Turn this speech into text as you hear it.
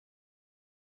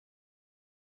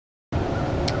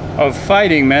Of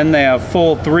fighting men, they have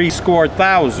full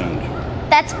 70,000.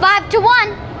 That's 5 to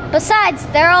 1. Besides,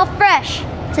 they're all fresh.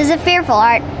 'Tis a fearful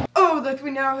art. Oh, that we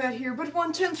now had here but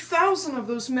 1/10,000 of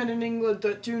those men in England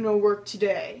that do no work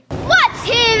today. What's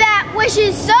he that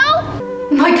wishes so?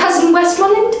 My cousin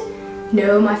Westmoreland?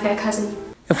 No, my fair cousin.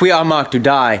 If we are marked to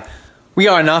die, we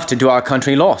are enough to do our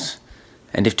country loss.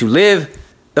 And if to live,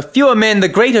 the fewer men, the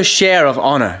greater share of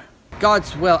honor.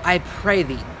 God's will, I pray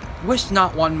thee, wish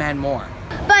not one man more.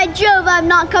 By Jove, I'm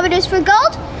not covetous for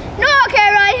gold, nor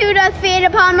care I who doth feed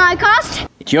upon my cost.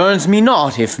 It yearns me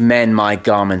not if men my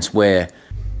garments wear.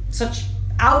 Such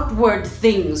outward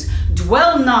things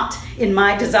dwell not in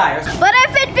my desires. But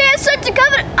if it be such to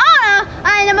covet honor,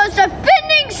 I am the most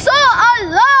offending soul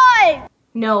alive.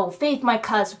 No, faith, my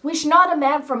coz, wish not a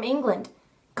man from England.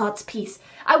 God's peace,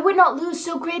 I would not lose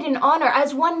so great an honor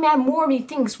as one man more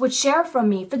methinks would share from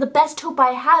me, for the best hope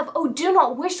I have, oh, do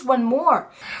not wish one more.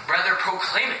 Rather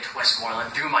proclaim it,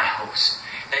 Westmoreland, through my host,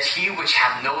 that he which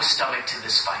hath no stomach to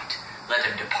this fight, let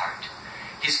him depart.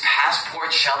 His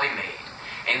passport shall be made,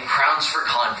 and crowns for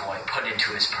convoy put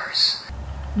into his purse.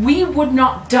 We would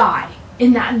not die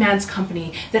in that man's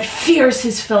company that fears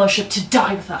his fellowship to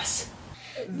die with us.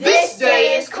 This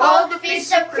day is called the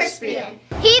Feast of Crispin.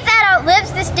 He that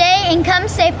outlives this day and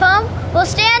comes safe home will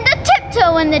stand a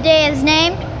tiptoe when the day is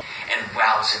named, and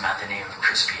rouse him at the name of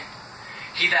Crispin.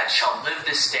 He that shall live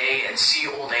this day and see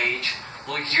old age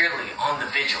will yearly on the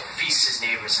vigil feast his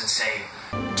neighbors and say,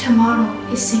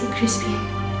 Tomorrow is St. Crispin.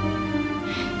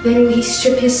 Then will he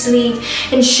strip his sleeve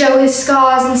and show his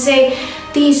scars and say,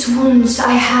 these wounds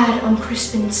I had on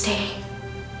Crispin's day.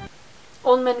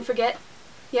 Old men forget,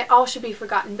 yet all should be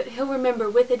forgotten, but he'll remember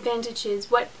with advantages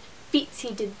what feats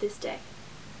he did this day.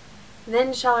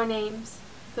 Then shall our names,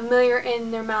 familiar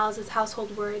in their mouths as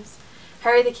household words,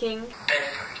 Harry the King,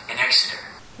 Bedford and Exeter,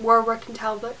 Warwick and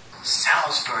Talbot,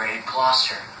 Salisbury and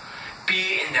Gloucester,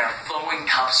 be in their flowing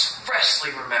cups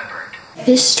freshly remembered.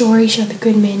 This story shall the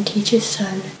good man teach his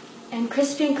son. And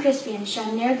Crispin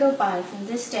shall ne'er go by from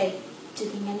this day to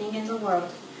the ending of the world,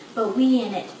 but we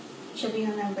in it shall be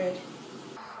remembered.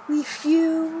 We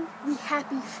few, we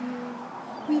happy few,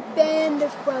 we band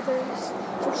of brothers,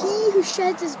 for he who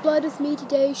sheds his blood with me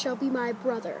today shall be my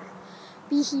brother.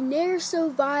 Be he ne'er so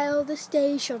vile, this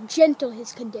day shall gentle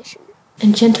his condition.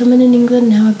 And gentlemen in England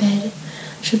now abed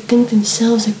should think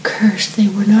themselves accursed they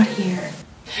were not here.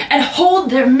 And hold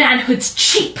their manhoods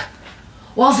cheap,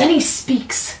 whiles any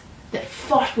speaks that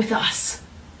fought with us.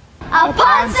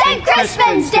 Upon St.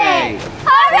 Crispin's Day!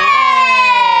 Hooray!